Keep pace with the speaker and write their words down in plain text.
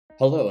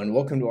Hello and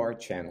welcome to our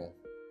channel.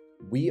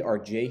 We are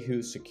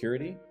Jehu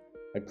Security,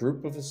 a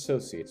group of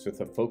associates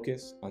with a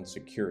focus on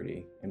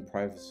security and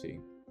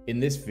privacy. In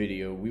this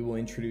video, we will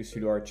introduce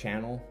you to our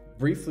channel,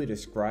 briefly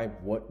describe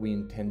what we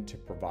intend to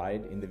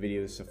provide in the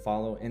videos to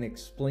follow, and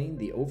explain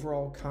the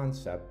overall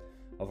concept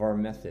of our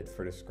method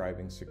for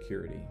describing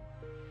security.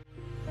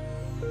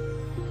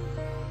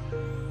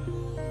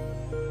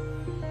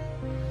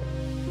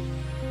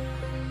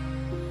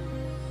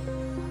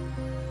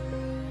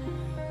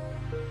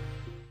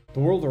 The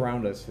world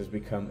around us has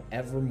become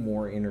ever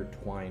more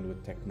intertwined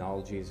with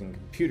technologies and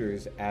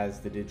computers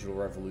as the digital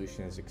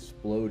revolution has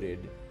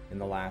exploded in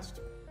the last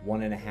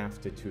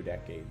 1.5 to 2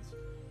 decades.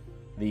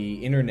 The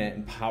internet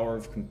and power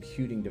of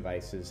computing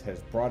devices has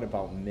brought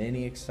about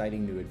many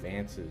exciting new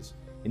advances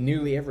in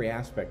nearly every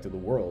aspect of the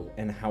world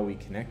and how we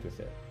connect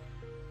with it.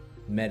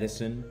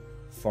 Medicine,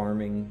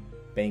 farming,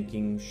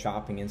 banking,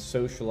 shopping, and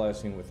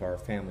socializing with our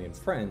family and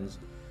friends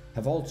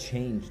have all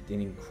changed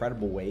in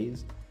incredible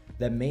ways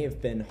that may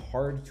have been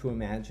hard to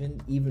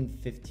imagine even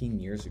 15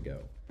 years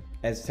ago.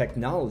 As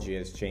technology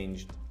has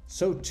changed,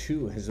 so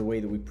too has the way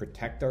that we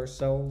protect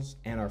ourselves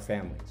and our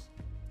families.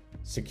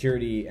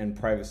 Security and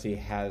privacy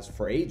has,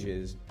 for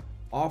ages,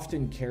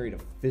 often carried a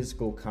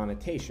physical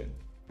connotation,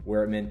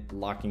 where it meant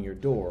locking your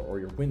door or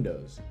your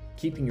windows,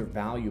 keeping your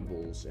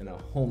valuables in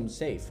a home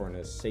safe or in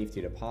a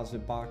safety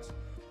deposit box,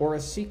 or a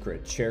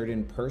secret shared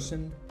in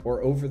person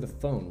or over the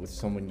phone with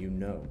someone you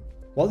know.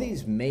 While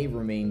these may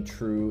remain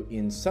true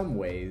in some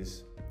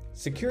ways,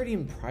 security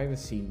and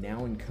privacy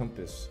now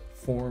encompass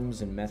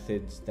forms and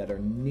methods that are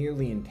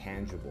nearly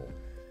intangible,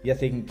 yet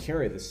they can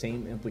carry the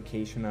same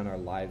implication on our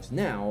lives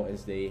now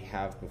as they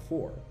have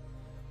before.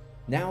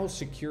 Now,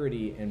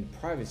 security and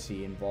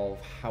privacy involve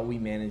how we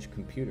manage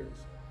computers,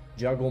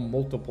 juggle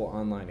multiple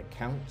online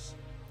accounts,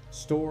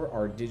 store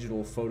our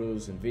digital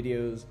photos and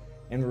videos,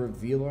 and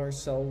reveal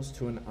ourselves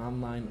to an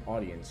online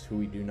audience who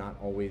we do not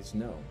always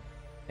know.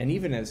 And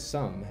even as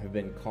some have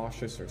been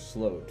cautious or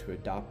slow to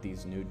adopt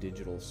these new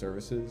digital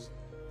services,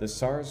 the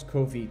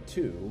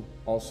SARS-CoV-2,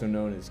 also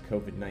known as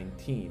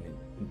COVID-19,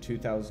 in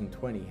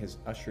 2020 has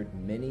ushered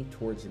many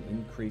towards an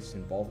increased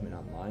involvement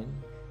online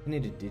and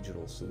into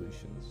digital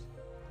solutions.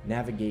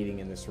 Navigating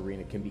in this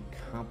arena can be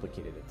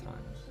complicated at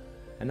times,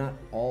 and not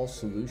all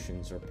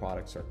solutions or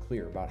products are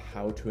clear about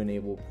how to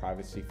enable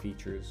privacy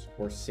features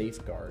or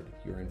safeguard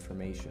your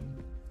information.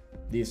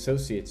 The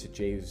associates at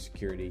Jehu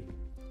Security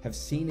have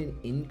seen an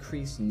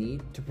increased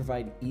need to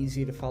provide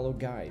easy-to-follow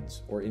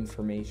guides or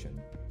information,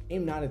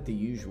 aimed not at the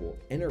usual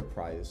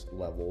enterprise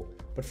level,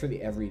 but for the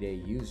everyday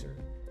user.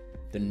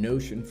 The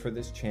notion for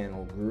this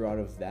channel grew out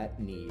of that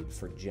need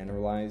for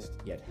generalized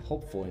yet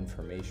helpful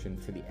information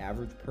for the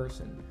average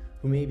person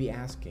who may be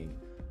asking,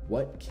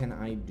 what can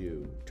I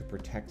do to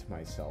protect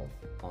myself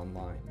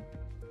online?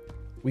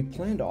 We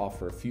plan to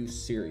offer a few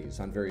series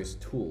on various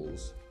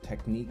tools,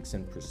 techniques,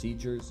 and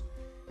procedures,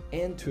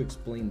 and to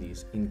explain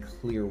these in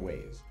clear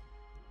ways.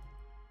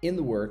 In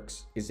the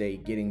works is a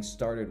Getting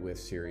Started With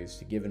series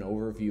to give an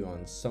overview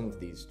on some of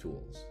these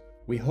tools.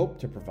 We hope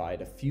to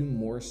provide a few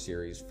more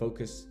series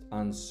focused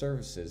on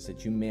services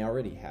that you may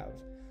already have,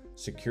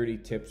 security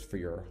tips for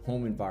your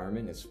home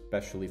environment,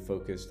 especially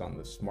focused on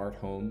the smart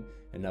home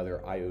and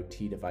other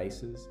IoT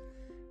devices,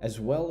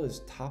 as well as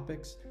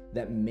topics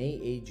that may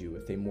aid you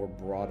with a more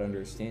broad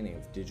understanding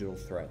of digital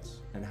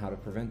threats and how to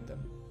prevent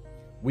them.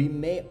 We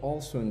may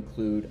also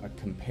include a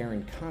compare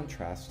and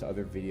contrast to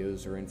other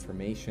videos or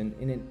information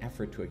in an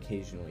effort to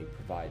occasionally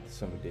provide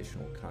some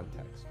additional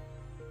context.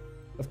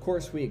 Of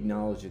course, we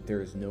acknowledge that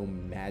there is no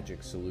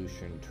magic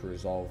solution to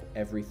resolve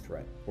every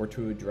threat or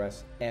to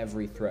address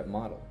every threat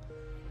model.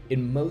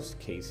 In most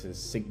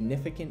cases,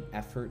 significant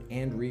effort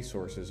and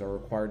resources are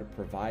required to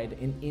provide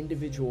an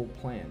individual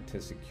plan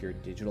to secure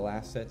digital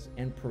assets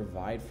and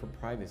provide for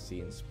privacy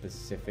in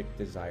specific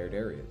desired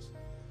areas.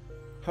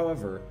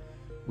 However,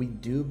 we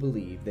do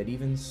believe that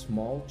even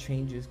small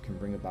changes can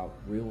bring about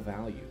real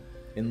value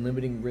in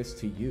limiting risk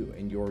to you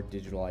and your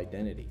digital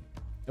identity.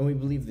 And we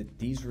believe that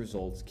these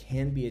results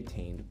can be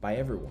attained by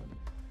everyone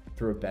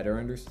through a better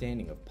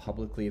understanding of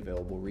publicly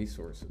available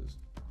resources.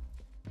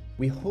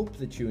 We hope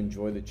that you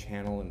enjoy the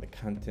channel and the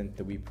content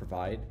that we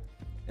provide,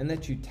 and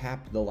that you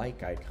tap the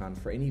like icon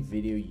for any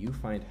video you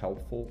find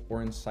helpful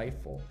or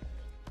insightful,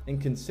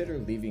 and consider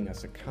leaving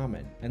us a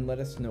comment and let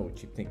us know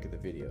what you think of the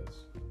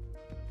videos.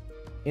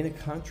 In a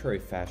contrary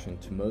fashion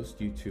to most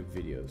YouTube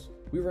videos,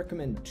 we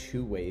recommend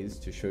 2 ways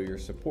to show your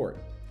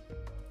support.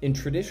 In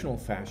traditional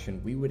fashion,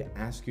 we would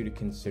ask you to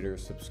consider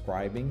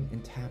subscribing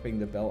and tapping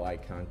the bell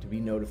icon to be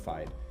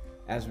notified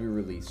as we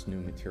release new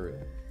material.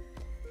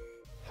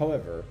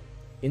 However,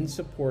 in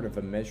support of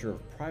a measure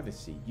of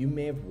privacy, you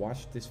may have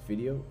watched this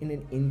video in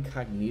an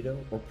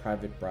incognito or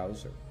private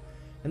browser,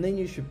 and then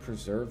you should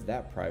preserve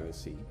that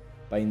privacy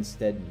by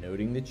instead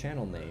noting the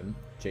channel name,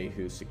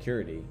 Jehu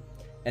Security,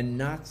 and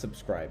not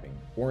subscribing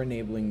or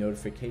enabling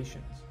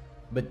notifications,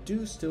 but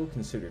do still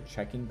consider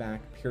checking back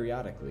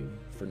periodically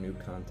for new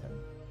content.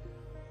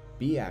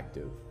 Be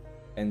active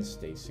and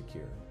stay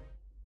secure.